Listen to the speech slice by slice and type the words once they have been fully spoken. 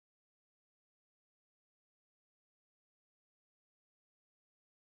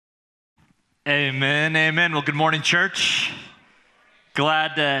Amen, amen. Well, good morning, church.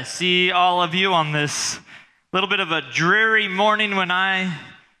 Glad to see all of you on this little bit of a dreary morning when I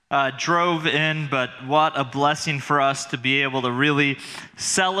drove in, but what a blessing for us to be able to really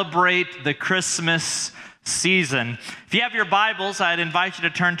celebrate the Christmas season. If you have your Bibles, I'd invite you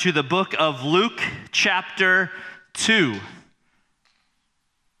to turn to the book of Luke, chapter 2.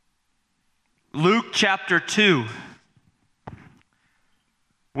 Luke, chapter 2.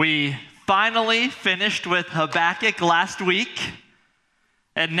 We finally finished with Habakkuk last week,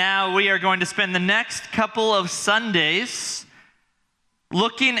 and now we are going to spend the next couple of Sundays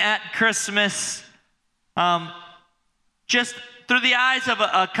looking at Christmas just through the eyes of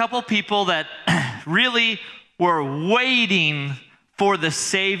a couple people that really were waiting for the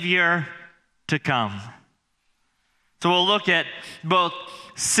Savior to come. So we'll look at both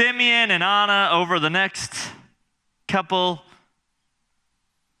Simeon and Anna over the next couple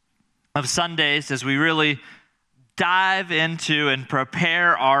of Sundays as we really dive into and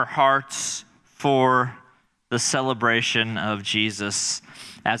prepare our hearts for the celebration of Jesus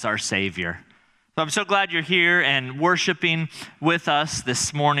as our Savior. So I'm so glad you're here and worshiping with us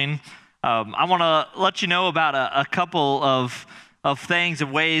this morning. I want to let you know about a couple of things,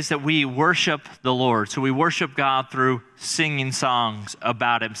 of ways that we worship the Lord. So we worship God through singing songs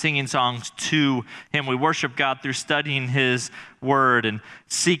about Him, singing songs to Him. We worship God through studying His Word and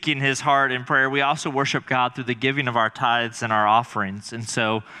seeking His heart in prayer. We also worship God through the giving of our tithes and our offerings. And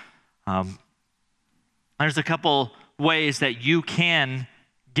so there's a couple ways that you can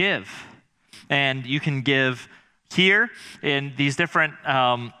give. And you can give here in these different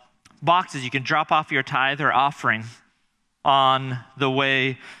boxes. You can drop off your tithe or offering on the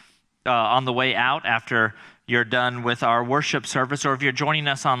way out after you're done with our worship service, or if you're joining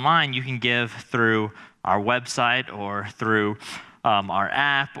us online, you can give through our website or through our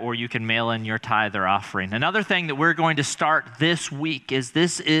app, or you can mail in your tithe or offering. Another thing that we're going to start this week is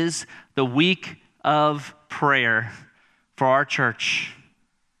this is the week of prayer for our church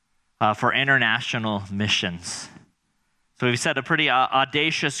for international missions. So we've set a pretty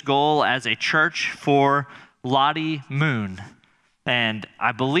audacious goal as a church for Lottie Moon. And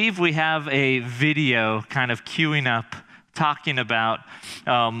I believe we have a video kind of queuing up talking about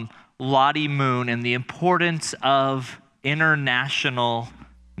Lottie Moon and the importance of international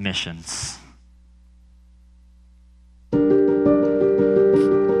missions.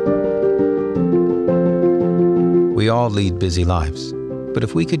 We all lead busy lives, but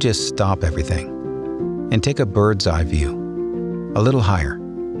if we could just stop everything and take a bird's eye view, a little higher,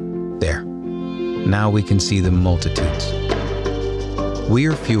 there. Now we can see the multitudes. We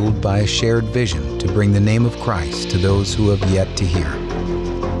are fueled by a shared vision to bring the name of Christ to those who have yet to hear.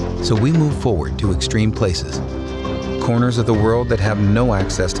 So we move forward to extreme places, corners of the world that have no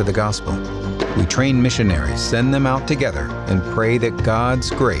access to the gospel. We train missionaries, send them out together, and pray that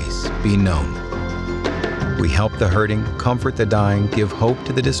God's grace be known. We help the hurting, comfort the dying, give hope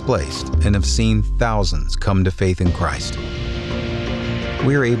to the displaced, and have seen thousands come to faith in Christ.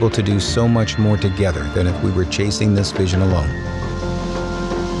 We are able to do so much more together than if we were chasing this vision alone.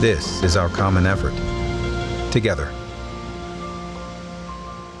 This is our common effort. Together.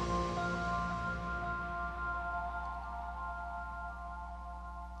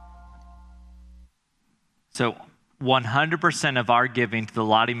 So 100% of our giving to the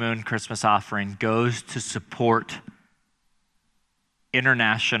Lottie Moon Christmas offering goes to support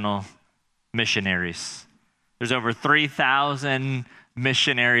international missionaries. There's over 3,000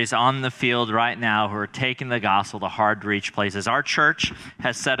 missionaries on the field right now who are taking the gospel to hard-to-reach places. Our church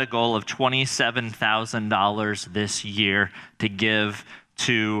has set a goal of $27,000 this year to give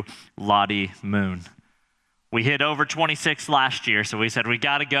to Lottie Moon. We hit over 26 last year, so we said we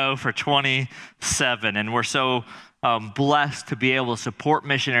got to go for 27, and we're so blessed to be able to support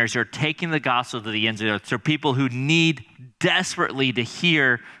missionaries who are taking the gospel to the ends of the earth. So people who need desperately to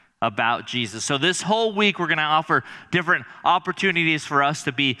hear about Jesus. So this whole week, we're going to offer different opportunities for us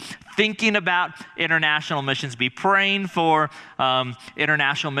to be thinking about international missions, be praying for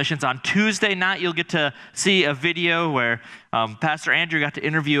international missions. On Tuesday night, you'll get to see a video where Pastor Andrew got to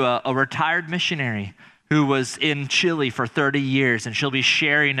interview a retired missionary who was in Chile for 30 years, and she'll be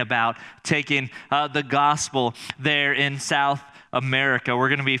sharing about taking the gospel there in South America. We're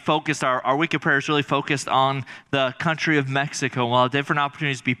going to be focused, our week of prayer is really focused on the country of Mexico. We'll have different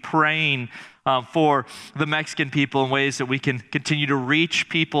opportunities to be praying for the Mexican people in ways that we can continue to reach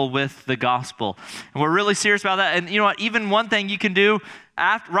people with the gospel. And we're really serious about that. And you know what, even one thing you can do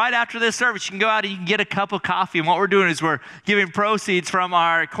right after this service, you can go out and you can get a cup of coffee. And what we're doing is we're giving proceeds from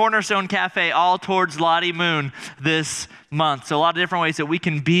our Cornerstone Cafe all towards Lottie Moon this month. So a lot of different ways that we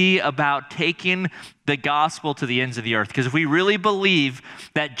can be about taking the gospel to the ends of the earth. Because if we really believe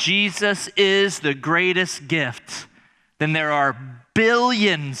that Jesus is the greatest gift, then there are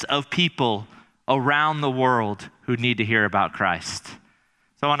billions of people around the world who need to hear about Christ.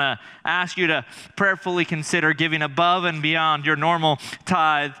 So I want to ask you to prayerfully consider giving above and beyond your normal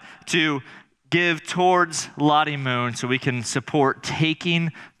tithe to give towards Lottie Moon so we can support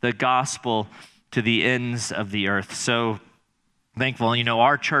taking the gospel to the ends of the earth. So thankful. You know,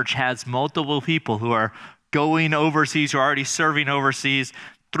 our church has multiple people who are going overseas, who are already serving overseas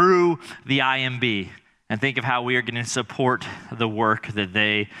through the IMB. And think of how we are going to support the work that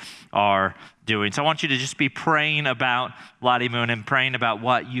they are doing. So I want you to just be praying about Lottie Moon and praying about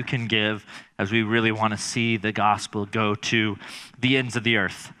what you can give as we really want to see the gospel go to the ends of the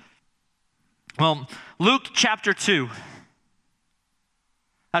earth. Well, Luke chapter 2,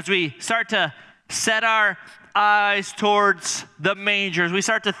 as we start to set our eyes towards the manger, as we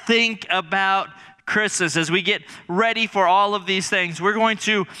start to think about Christmas, as we get ready for all of these things, we're going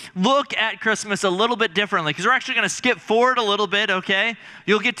to look at Christmas a little bit differently because we're actually going to skip forward a little bit, okay?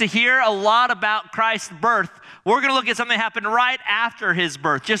 You'll get to hear a lot about Christ's birth. We're going to look at something that happened right after his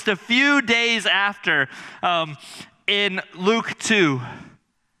birth, just a few days after in Luke 2,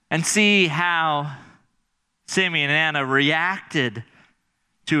 and see how Simeon and Anna reacted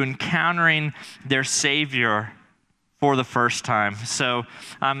to encountering their Savior for the first time. So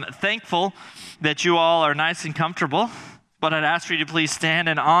I'm thankful that you all are nice and comfortable, but I'd ask for you to please stand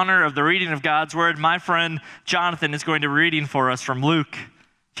in honor of the reading of God's word. My friend Jonathan is going to be reading for us from Luke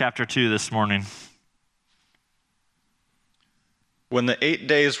chapter 2 this morning. When the 8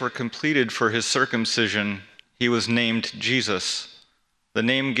 days were completed for his circumcision, he was named Jesus, the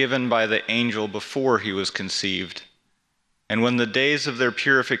name given by the angel before he was conceived. And when the days of their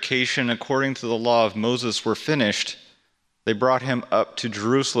purification according to the law of Moses were finished, they brought him up to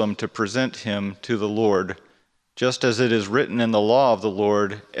Jerusalem to present him to the Lord. Just as it is written in the law of the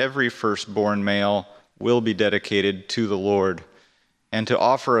Lord, every firstborn male will be dedicated to the Lord, and to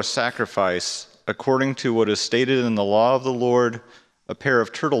offer a sacrifice, according to what is stated in the law of the Lord, a pair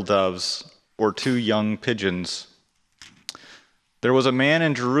of turtle doves or 2 young pigeons. There was a man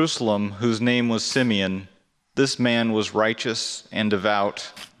in Jerusalem whose name was Simeon. This man was righteous and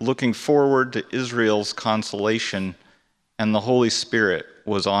devout, looking forward to Israel's consolation, and the Holy Spirit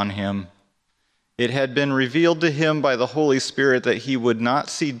was on him. It had been revealed to him by the Holy Spirit that he would not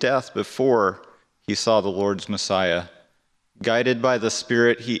see death before he saw the Lord's Messiah. Guided by the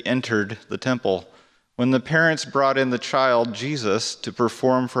Spirit, he entered the temple. When the parents brought in the child, Jesus, to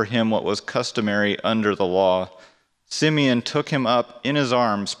perform for him what was customary under the law, Simeon took him up in his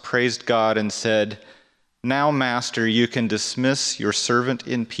arms, praised God, and said, "Now, Master, you can dismiss your servant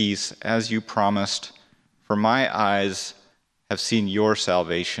in peace, as you promised, for my eyes have seen your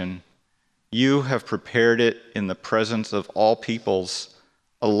salvation. You have prepared it in the presence of all peoples,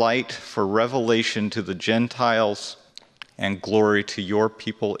 a light for revelation to the Gentiles and glory to your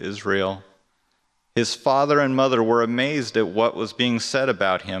people Israel." His father and mother were amazed at what was being said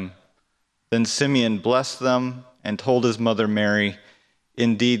about him. Then Simeon blessed them and told his mother Mary,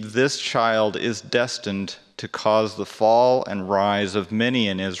 "Indeed, this child is destined to cause the fall and rise of many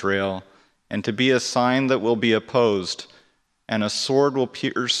in Israel, and to be a sign that will be opposed, and a sword will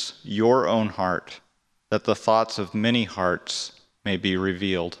pierce your own heart, that the thoughts of many hearts may be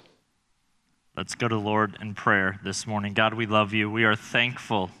revealed." Let's go to the Lord in prayer this morning. God, we love you. We are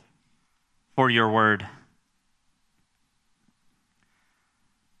thankful for your word.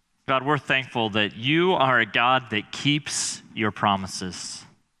 God, we're thankful that you are a God that keeps your promises.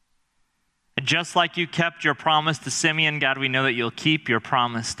 And just like you kept your promise to Simeon, God, we know that you'll keep your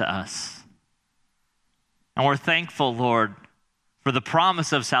promise to us. And we're thankful, Lord, for the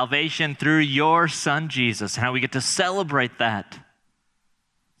promise of salvation through your Son, Jesus, and how we get to celebrate that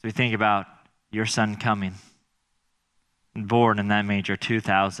as we think about your Son coming and born in that manger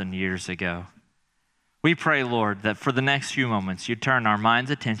 2,000 years ago. We pray, Lord, that for the next few moments, you turn our mind's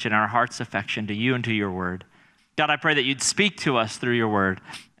attention, our heart's affection to you and to your word. God, I pray that you'd speak to us through your word.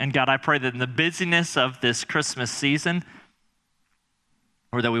 And God, I pray that in the busyness of this Christmas season,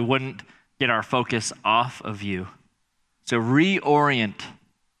 or that we wouldn't get our focus off of you. So reorient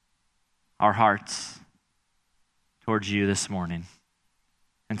our hearts towards you this morning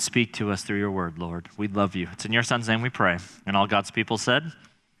and speak to us through your word, Lord. We love you. It's in your Son's name we pray. And all God's people said,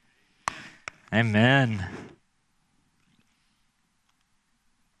 amen.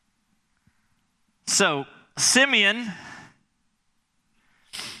 So Simeon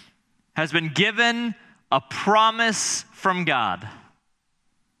has been given a promise from God.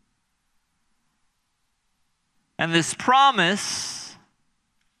 And this promise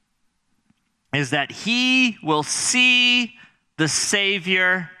is that he will see the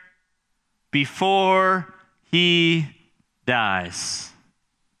Savior before he dies.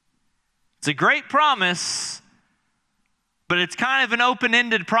 It's a great promise, but it's kind of an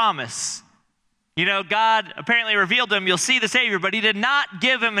open-ended promise. You know, God apparently revealed to him, you'll see the Savior, but he did not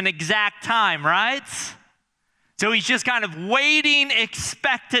give him an exact time, right? So he's just kind of waiting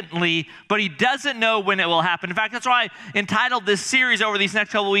expectantly, but he doesn't know when it will happen. In fact, that's why I entitled this series over these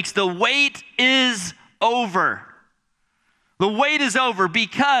next couple of weeks, The Wait is Over. The wait is over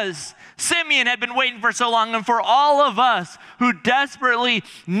because Simeon had been waiting for so long, and for all of us who desperately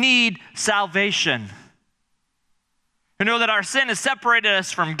need salvation, who know that our sin has separated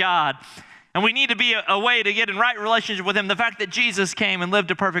us from God, and we need to be a way to get in right relationship with him. The fact that Jesus came and lived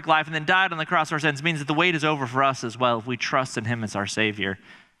a perfect life and then died on the cross for our sins means that the wait is over for us as well if we trust in him as our Savior.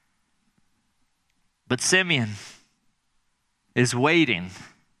 But Simeon is waiting.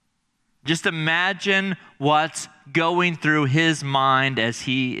 Just imagine what's going through his mind as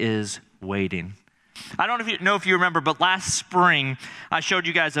he is waiting. I don't know if you remember, but last spring, I showed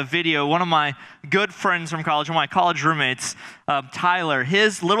you guys a video. One of my good friends from college, one of my college roommates, Tyler,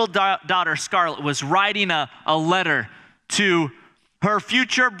 his little daughter, Scarlett, was writing a letter to her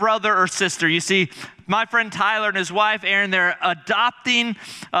future brother or sister. You see, my friend Tyler and his wife, Erin, they're adopting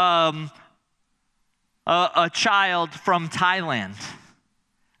a child from Thailand.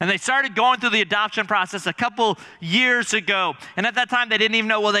 And they started going through the adoption process a couple years ago. And at that time, they didn't even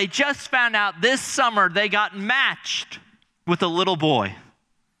know. Well, they just found out this summer they got matched with a little boy.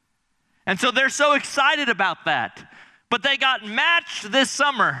 And so they're so excited about that. But they got matched this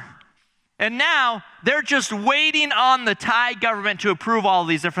summer. And now they're just waiting on the Thai government to approve all of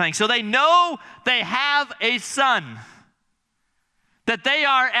these different things. So they know they have a son that they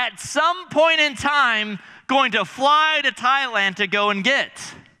are at some point in time going to fly to Thailand to go and get.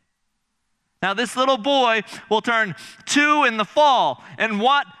 Now, this little boy will turn 2 in the fall, and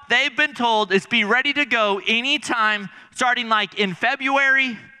what they've been told is be ready to go anytime, starting like in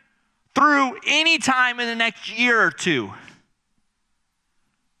February through any time in the next year or two.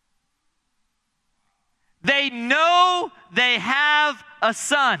 They know they have a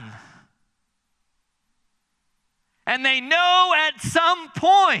son, and they know at some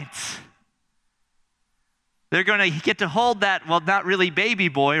point they're going to get to hold that, well, not really baby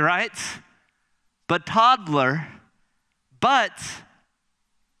boy, right? But toddler, but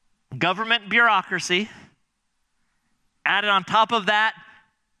government bureaucracy, added on top of that,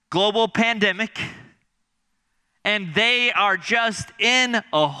 global pandemic, and they are just in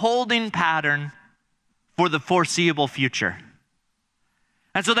a holding pattern for the foreseeable future.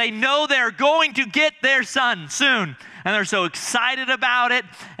 And so they know they're going to get their son soon, and they're so excited about it,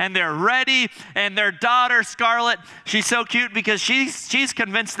 and they're ready, and their daughter, Scarlett, she's so cute because she's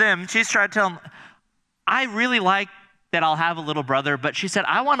convinced them, she's trying to tell them, I really like that I'll have a little brother, but she said,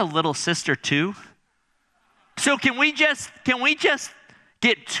 I want a little sister too. So can we just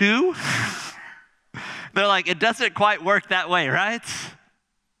get 2? They're like, it doesn't quite work that way, right?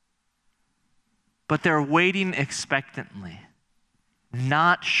 But they're waiting expectantly,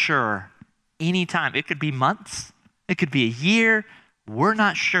 not sure any time. It could be months, it could be a year, we're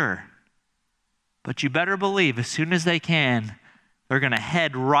not sure. But you better believe as soon as they can, they're going to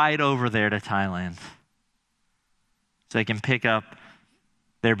head right over there to Thailand so they can pick up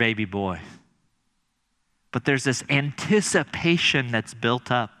their baby boy. But there's this anticipation that's built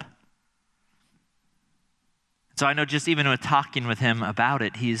up. So I know just even with talking with him about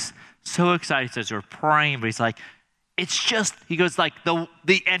it, he's so excited. He says, we're praying, but he's like, he goes like,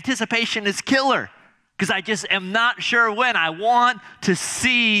 the anticipation is killer because I just am not sure when. I want to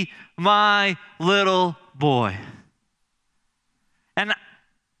see my little boy. And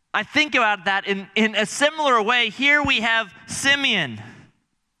I think about that in a similar way. Here we have Simeon,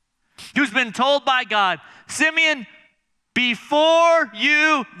 who's been told by God, Simeon, before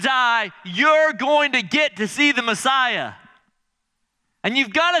you die, you're going to get to see the Messiah. And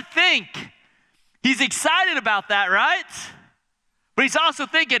you've got to think, he's excited about that, right? But he's also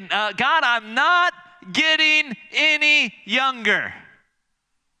thinking, God, I'm not getting any younger.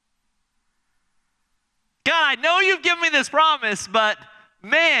 God, I know you've given me this promise, but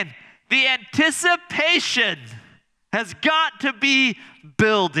man, the anticipation has got to be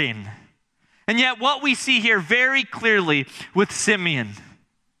building. And yet what we see here very clearly with Simeon,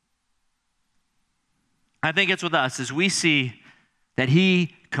 I think it's with us, is we see that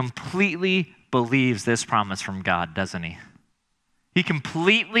he completely believes this promise from God, doesn't he? He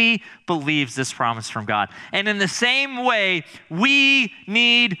completely believes this promise from God. And in the same way, we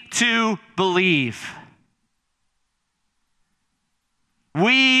need to believe.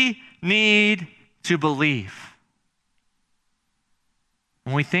 We need to believe.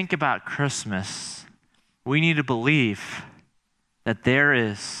 When we think about Christmas, we need to believe that there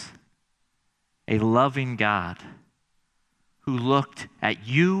is a loving God who looked at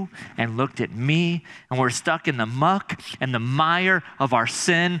you and looked at me, and we're stuck in the muck and the mire of our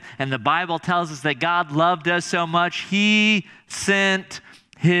sin. And the Bible tells us that God loved us so much, he sent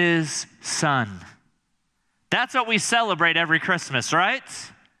his son. That's what we celebrate every Christmas, right?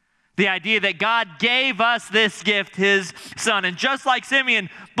 The idea that God gave us this gift, his son. And just like Simeon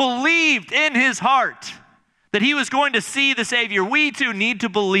believed in his heart that he was going to see the Savior, we too need to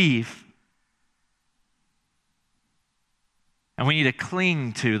believe. And we need to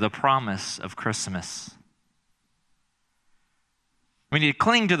cling to the promise of Christmas. We need to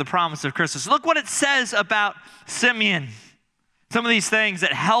cling to the promise of Christmas. Look what it says about Simeon. Some of these things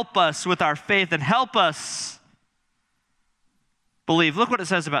that help us with our faith and help us believe. Look what it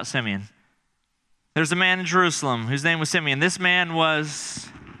says about Simeon. There's a man in Jerusalem whose name was Simeon. This man was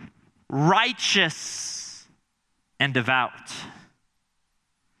righteous and devout.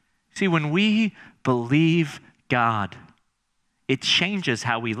 See, when we believe God, it changes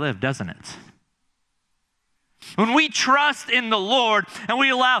how we live, doesn't it? When we trust in the Lord and we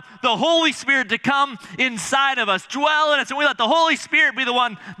allow the Holy Spirit to come inside of us, dwell in us, and we let the Holy Spirit be the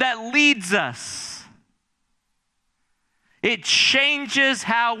one that leads us, it changes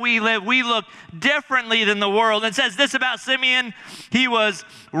how we live. We look differently than the world. It says this about Simeon: he was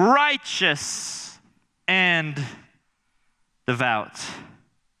righteous and devout,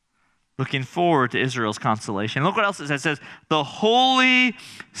 looking forward to Israel's consolation. Look what else it says. It says, the Holy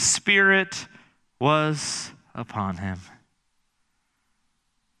Spirit was upon him.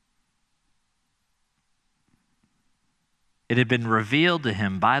 It had been revealed to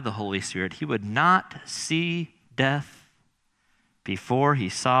him by the Holy Spirit he would not see death before he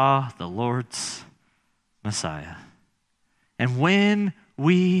saw the Lord's Messiah. And when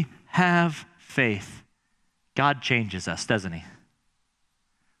we have faith, God changes us, doesn't he?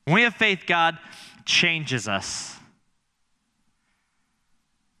 When we have faith, God changes us.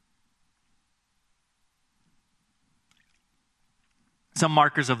 Some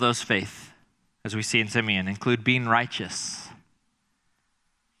markers of those faith, as we see in Simeon, include being righteous.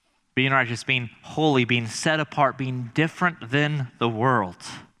 Being righteous, being holy, being set apart, being different than the world.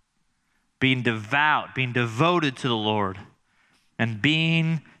 Being devout, being devoted to the Lord, and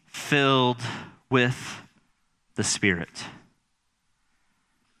being filled with the Spirit.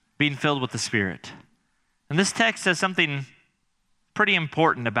 Being filled with the Spirit. And this text says something pretty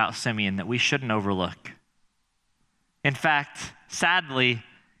important about Simeon that we shouldn't overlook. In fact, sadly,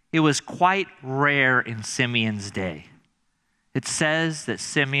 it was quite rare in Simeon's day. It says that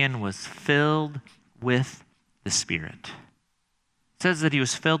Simeon was filled with the Spirit. It says that he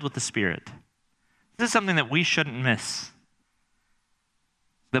was filled with the Spirit. This is something that we shouldn't miss.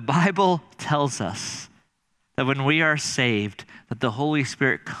 The Bible tells us that when we are saved, that the Holy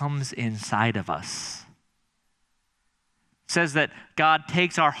Spirit comes inside of us. It says that God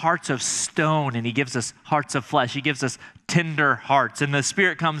takes our hearts of stone and he gives us hearts of flesh. He gives us tender hearts, and the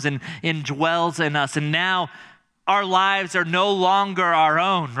Spirit comes and indwells in us. And now our lives are no longer our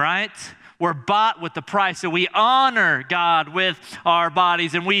own, right? We're bought with the price. So we honor God with our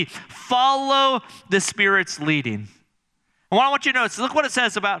bodies and we follow the Spirit's leading. And what I want you to notice, look what it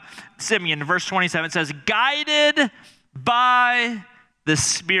says about Simeon in verse 27. It says, guided by the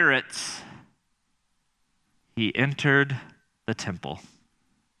Spirit, he entered the temple.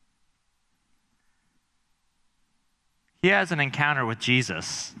 He has an encounter with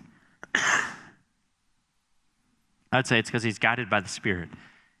Jesus. I'd say it's because he's guided by the Spirit.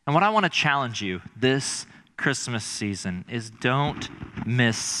 And what I want to challenge you this Christmas season is don't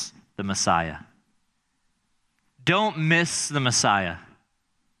miss the Messiah. Don't miss the Messiah.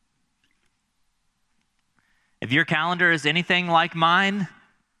 If your calendar is anything like mine,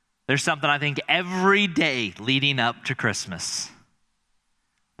 there's something I think every day leading up to Christmas.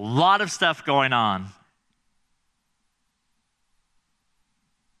 A lot of stuff going on.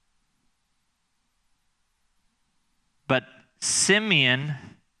 But Simeon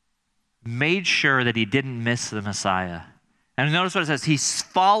made sure that he didn't miss the Messiah. And notice what it says. He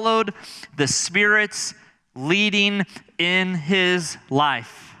followed the Spirit's leading in his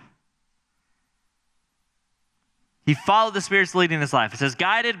life. He followed the Spirit's leading in his life. It says,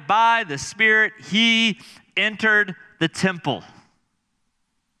 guided by the Spirit, he entered the temple.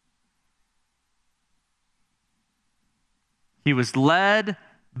 He was led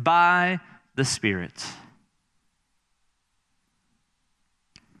by the Spirit.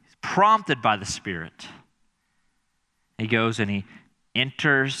 He's prompted by the Spirit. He goes and he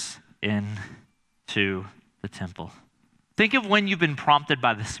enters into the temple. Think of when you've been prompted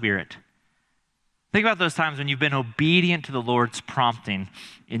by the Spirit. Think about those times when you've been obedient to the Lord's prompting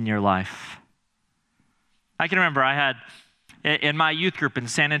in your life. I can remember I had, in my youth group in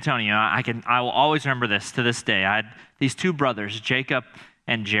San Antonio, I will always remember this to this day. I had these two brothers, Jacob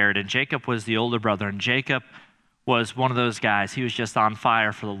and Jared. And Jacob was the older brother, and Jacob was one of those guys. He was just on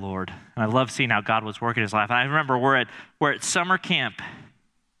fire for the Lord. And I love seeing how God was working in his life. And I remember we're at summer camp,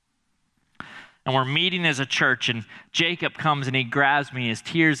 and we're meeting as a church, and Jacob comes and he grabs me, his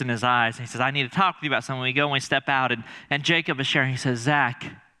tears in his eyes, and he says, I need to talk with you about something. We go and we step out, and Jacob is sharing. He says, Zach, he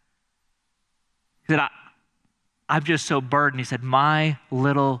said, I'm just so burdened. He said, my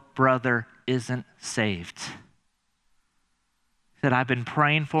little brother isn't saved. He said, I've been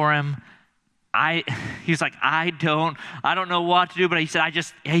praying for him. He's like, I don't know what to do, but he said,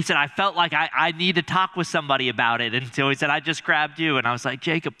 I felt like I need to talk with somebody about it. And so he said, I just grabbed you. And I was like,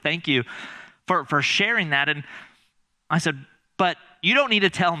 Jacob, thank you for sharing that. And I said, but you don't need to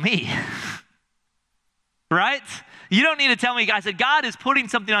tell me, right? You don't need to tell me. I said, God is putting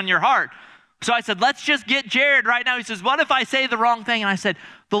something on your heart. So I said, let's just get Jared right now. He says, what if I say the wrong thing? And I said,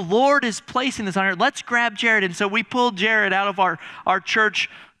 the Lord is placing this on her. Let's grab Jared. And so we pulled Jared out of our church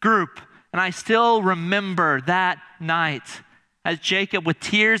group. And I still remember that night as Jacob, with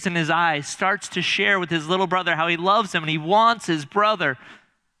tears in his eyes, starts to share with his little brother how he loves him and he wants his brother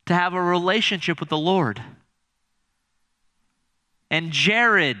to have a relationship with the Lord. And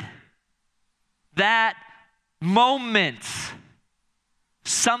Jared, that moment,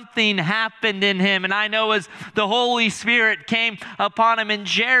 something happened in him. And I know as the Holy Spirit came upon him, and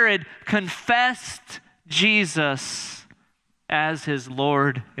Jared confessed Jesus as his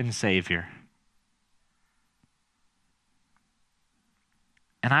Lord and Savior.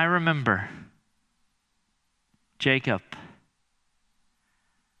 And I remember Jacob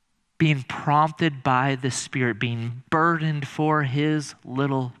being prompted by the Spirit, being burdened for his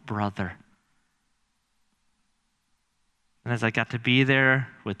little brother. And as I got to be there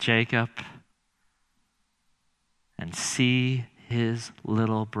with Jacob and see his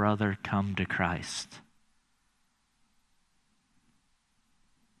little brother come to Christ,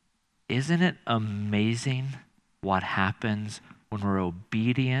 isn't it amazing what happens when we're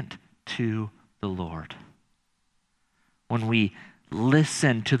obedient to the Lord? When we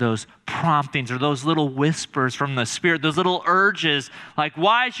listen to those promptings or those little whispers from the Spirit, those little urges, like,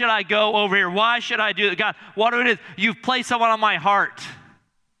 why should I go over here? Why should I do it? God, what it is, you've placed someone on my heart.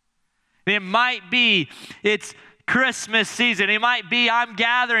 It might be it's Christmas season. It might be I'm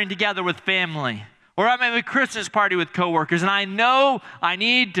gathering together with family, or I'm at a Christmas party with coworkers, and I know I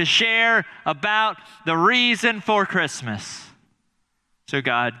need to share about the reason for Christmas. So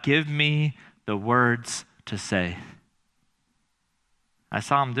God, give me the words to say. I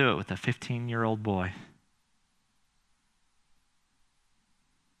saw him do it with a 15-year-old boy.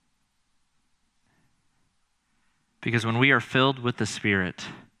 Because when we are filled with the Spirit,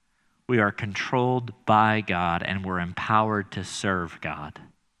 we are controlled by God and we're empowered to serve God.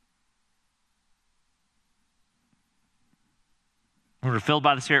 When we're filled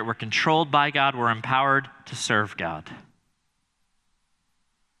by the Spirit, we're controlled by God, we're empowered to serve God.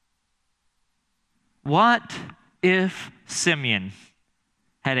 What if Simeon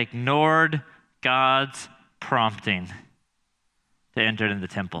had ignored God's prompting to enter into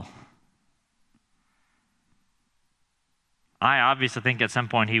the temple? I obviously think at some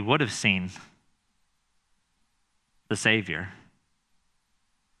point he would have seen the Savior.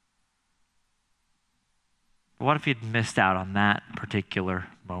 But what if he'd missed out on that particular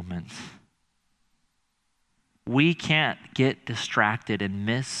moment? We can't get distracted and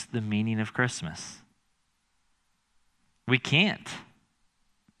miss the meaning of Christmas. We can't.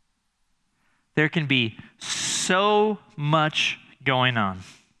 There can be so much going on.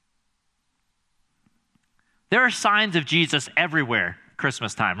 There are signs of Jesus everywhere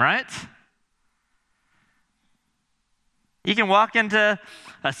Christmas time, right? You can walk into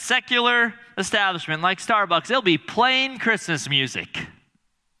a secular establishment like Starbucks, they'll be playing Christmas music.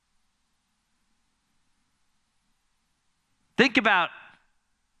 Think about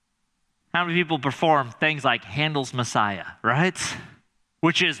how many people perform things like Handel's Messiah, right?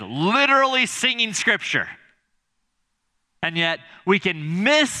 Which is literally singing scripture. And yet we can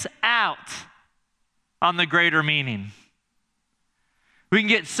miss out on the greater meaning. We can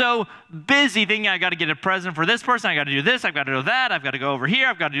get so busy thinking, I got to get a present for this person, I got to do this, I've got to do that, I've got to go over here,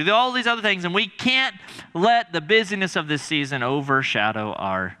 I've got to do all these other things, and we can't let the busyness of this season overshadow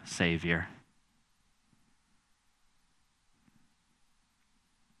our Savior.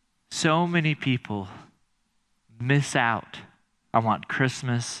 So many people miss out on what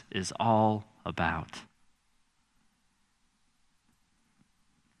Christmas is all about.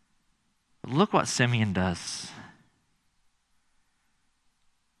 Look what Simeon does.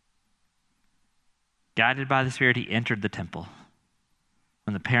 Guided by the Spirit, he entered the temple.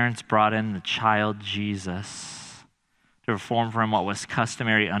 When the parents brought in the child Jesus to perform for him what was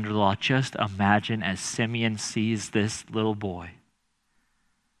customary under the law, just imagine as Simeon sees this little boy.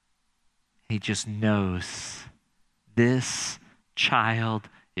 He just knows this child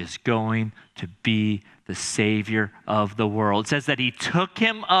is going to be the Savior of the world. It says that he took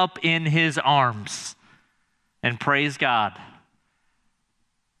him up in his arms, and praise God.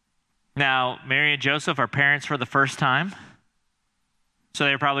 Now, Mary and Joseph are parents for the first time, so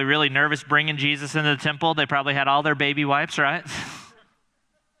they were probably really nervous bringing Jesus into the temple. They probably had all their baby wipes, right?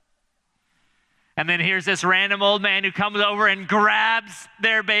 And then here's this random old man who comes over and grabs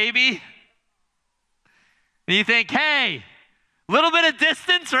their baby. And you think, hey, a little bit of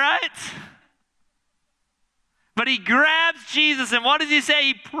distance, right? But he grabs Jesus, and what does he say?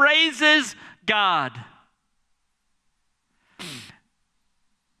 He praises God.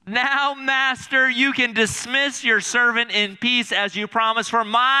 Now, Master, you can dismiss your servant in peace as you promised, for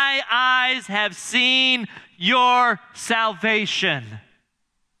my eyes have seen your salvation.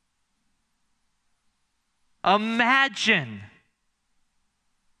 Imagine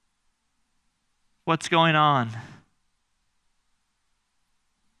what's going on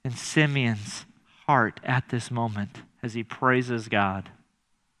in Simeon's heart at this moment as he praises God.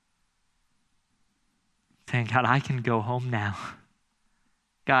 Saying, God, I can go home now.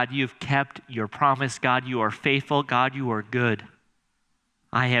 God, you've kept your promise. God, you are faithful. God, you are good.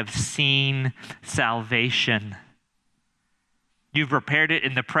 I have seen salvation. You've prepared it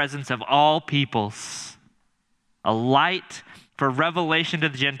in the presence of all peoples, a light for revelation to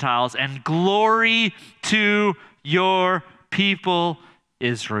the Gentiles and glory to your people,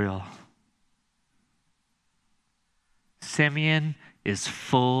 Israel. Simeon is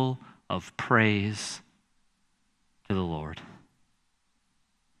full of praise to the Lord.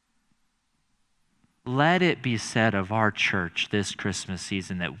 Let it be said of our church this Christmas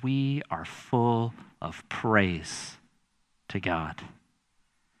season that we are full of praise to God.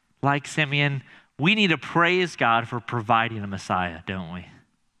 Like Simeon, we need to praise God for providing a Messiah, don't we?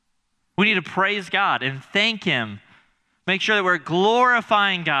 We need to praise God and thank Him. Make sure that we're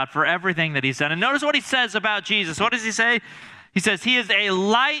glorifying God for everything that He's done. And notice what He says about Jesus. What does He say? He says, He is a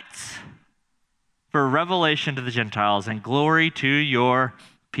light for revelation to the Gentiles and glory to your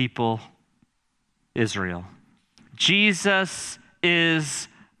people, Israel. Jesus is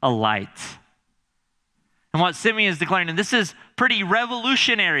a light. And what Simeon is declaring, and this is pretty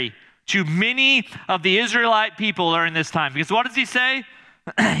revolutionary to many of the Israelite people during this time. Because what does he say?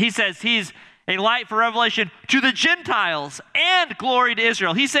 He says he's a light for revelation to the Gentiles and glory to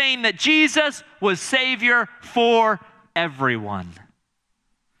Israel. He's saying that Jesus was Savior for everyone.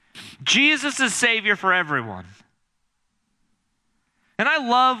 Jesus is Savior for everyone. And I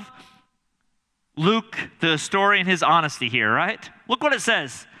love Luke, the historian, his honesty here, right? Look what it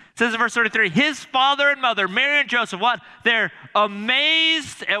says. It says in verse 33, his father and mother, Mary and Joseph, what? They're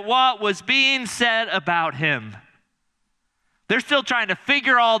amazed at what was being said about him. They're still trying to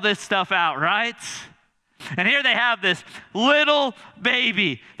figure all this stuff out, right? And here they have this little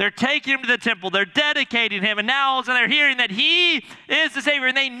baby. They're taking him to the temple. They're dedicating him. And now all of a sudden they're hearing that he is the Savior.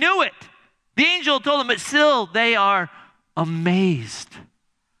 And they knew it. The angel told them, but still they are amazed.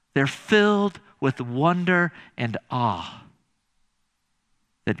 They're filled with wonder and awe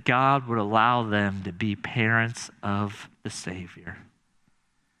that God would allow them to be parents of the Savior.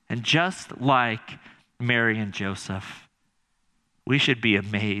 And just like Mary and Joseph, we should be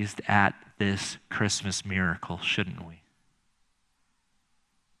amazed at this Christmas miracle, shouldn't we?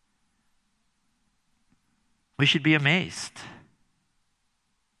 We should be amazed.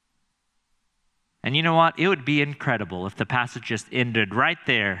 And you know what? It would be incredible if the passage just ended right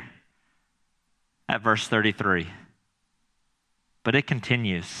there at verse 33. But it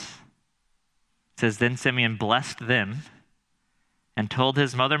continues. It says, then Simeon blessed them and told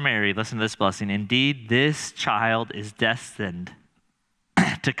his mother Mary, listen to this blessing, indeed this child is destined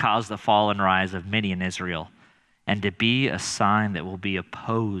to cause the fall and rise of many in Israel and to be a sign that will be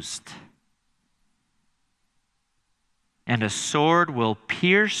opposed. And a sword will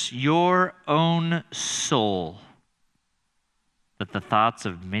pierce your own soul, that the thoughts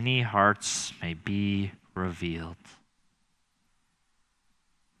of many hearts may be revealed.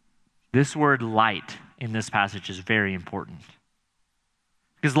 This word light in this passage is very important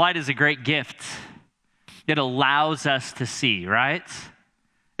because light is a great gift. It allows us to see, right?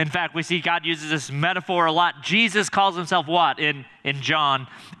 In fact, we see God uses this metaphor a lot. Jesus calls himself what? In John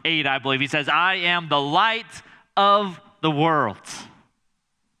 8, I believe. He says, I am the light of the world.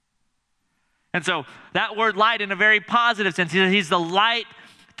 And so that word light in a very positive sense, he's the light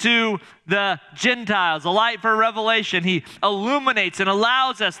to the Gentiles, a light for revelation. He illuminates and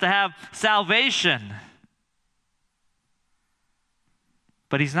allows us to have salvation.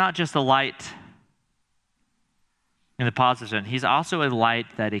 But he's not just a light in the positive sense. He's also a light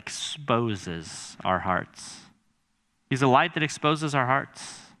that exposes our hearts. He's a light that exposes our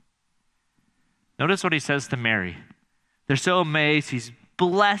hearts. Notice what he says to Mary. They're so amazed. He's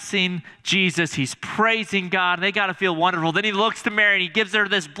blessing Jesus. He's praising God. And they got to feel wonderful. Then he looks to Mary and he gives her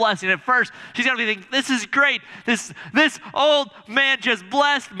this blessing. At first, she's got to be thinking, this is great. This old man just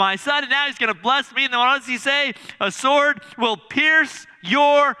blessed my son, and now he's going to bless me. And then what does he say? A sword will pierce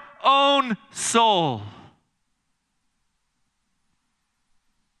your own soul.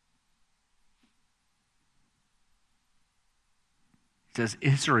 He says,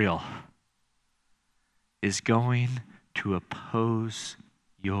 Israel is going to oppose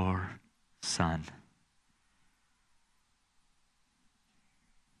your son.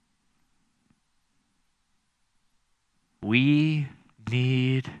 We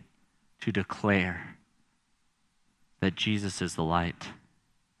need to declare that Jesus is the light.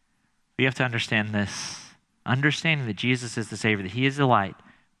 We have to understand this. Understanding that Jesus is the Savior, that he is the light.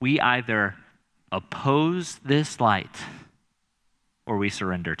 We either oppose this light or we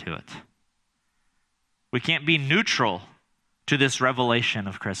surrender to it. We can't be neutral to this revelation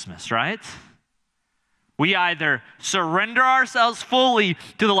of Christmas, right? We either surrender ourselves fully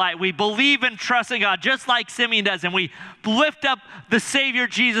to the light. We believe and trust in God, just like Simeon does, and we lift up the Savior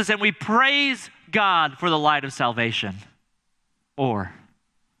Jesus and we praise God for the light of salvation. Or,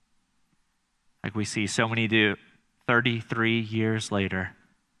 like we see so many do, 33 years later,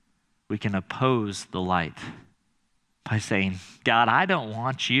 we can oppose the light by saying, God, I don't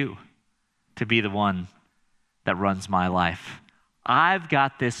want you to be the one that runs my life. I've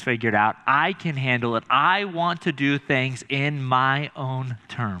got this figured out. I can handle it. I want to do things in my own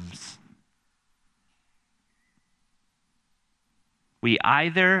terms. We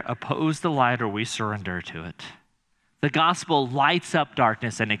either oppose the light or we surrender to it. The gospel lights up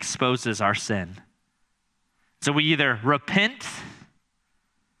darkness and exposes our sin. So we either repent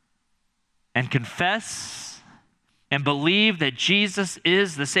and confess and believe that Jesus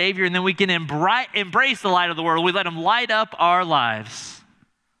is the Savior, and then we can embrace the light of the world. We let him light up our lives.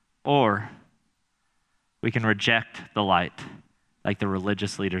 Or we can reject the light like the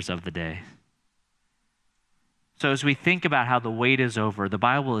religious leaders of the day. So as we think about how the wait is over, the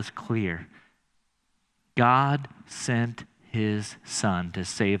Bible is clear. God sent his Son to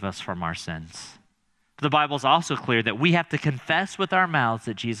save us from our sins. The Bible is also clear that we have to confess with our mouths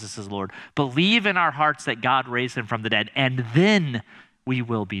that Jesus is Lord, believe in our hearts that God raised him from the dead, and then we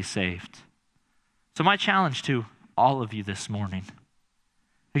will be saved. So my challenge to all of you this morning,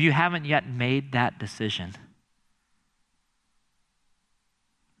 if you haven't yet made that decision,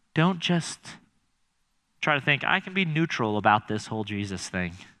 don't just try to think, I can be neutral about this whole Jesus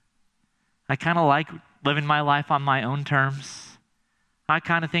thing. I kind of like living my life on my own terms. I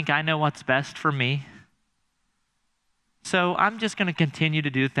kind of think I know what's best for me. So I'm just going to continue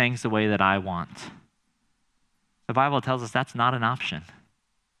to do things the way that I want. The Bible tells us that's not an option.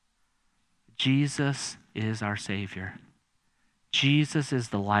 Jesus is our Savior. Jesus is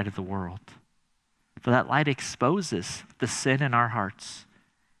the light of the world. For that light exposes the sin in our hearts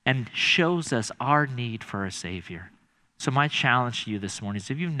and shows us our need for a Savior. So my challenge to you this morning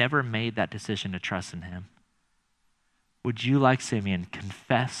is if you've never made that decision to trust in him, would you, like Simeon,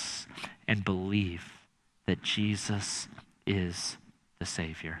 confess and believe that Jesus is the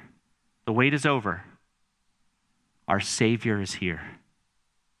Savior? The wait is over. Our Savior is here.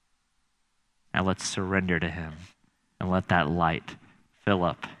 Now let's surrender to him and let that light fill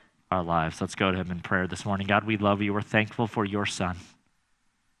up our lives. Let's go to him in prayer this morning. God, we love you. We're thankful for your Son.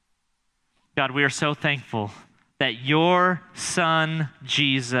 God, we are so thankful that your Son,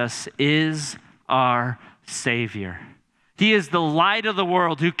 Jesus, is our Savior. He is the light of the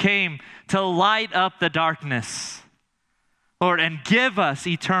world who came to light up the darkness, Lord, and give us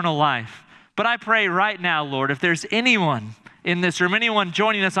eternal life. But I pray right now, Lord, if there's anyone in this room, anyone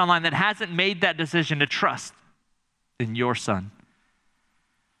joining us online that hasn't made that decision to trust in your Son,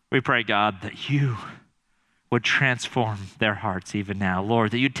 we pray, God, that you would transform their hearts even now.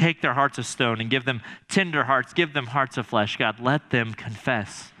 Lord, that you take their hearts of stone and give them tender hearts, give them hearts of flesh. God, let them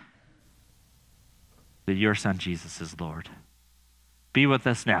confess that your Son Jesus is Lord. Be with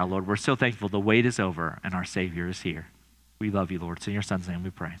us now, Lord. We're so thankful the wait is over and our Savior is here. We love you, Lord. So in your Son's name we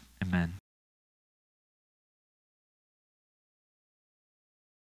pray. Amen.